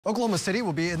Oklahoma City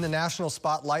will be in the national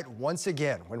spotlight once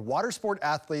again when water sport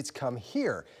athletes come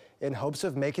here in hopes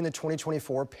of making the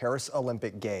 2024 Paris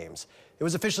Olympic Games. It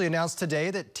was officially announced today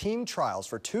that team trials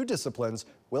for two disciplines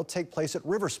will take place at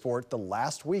Riversport the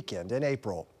last weekend in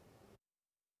April.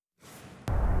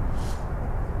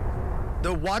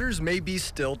 The waters may be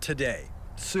still today.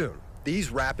 Soon, these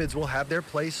rapids will have their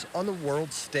place on the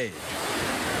world stage.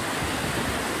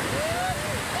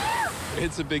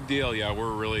 It's a big deal, yeah.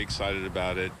 We're really excited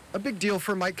about it. A big deal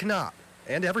for Mike Canoe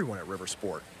and everyone at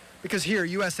Riversport, because here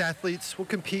U.S. athletes will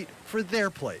compete for their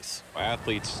place.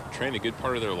 Athletes train a good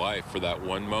part of their life for that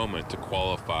one moment to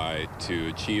qualify, to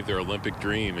achieve their Olympic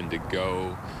dream, and to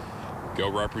go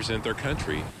represent their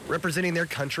country. Representing their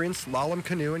country in slalom,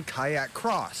 canoe, and kayak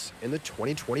cross in the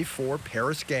 2024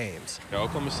 Paris Games.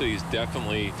 Oklahoma City is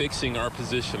definitely fixing our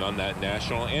position on that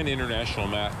national and international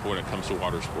map when it comes to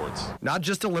water sports. Not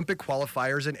just Olympic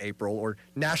qualifiers in April or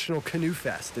National Canoe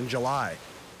Fest in July,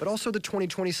 but also the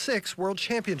 2026 World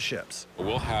Championships.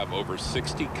 We'll have over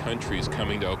 60 countries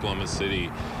coming to Oklahoma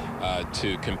City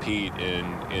to compete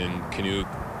in canoe,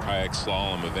 kayak,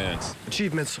 slalom events.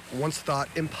 Achievements once thought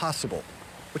impossible,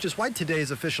 which is why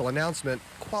today's official announcement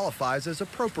qualifies as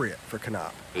appropriate for Canoe.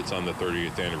 It's on the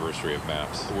 30th anniversary of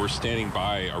MAPS. We're standing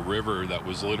by a river that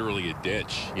was literally a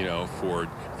ditch,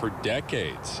 for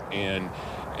decades. And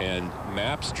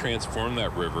MAPS transformed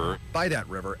that river. By that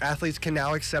river, athletes can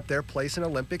now accept their place in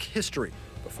Olympic history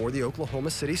before the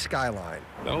Oklahoma City skyline.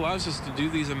 That allows us to do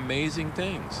these amazing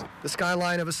things. The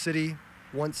skyline of a city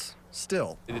once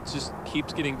still. It just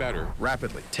keeps getting better.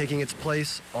 Rapidly taking its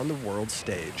place on the world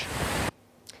stage.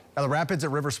 Now, the rapids at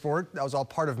Riversport, that was all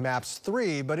part of MAPS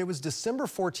 3, but it was December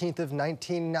 14th of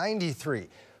 1993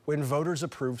 when voters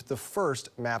approved the first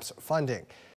MAPS funding.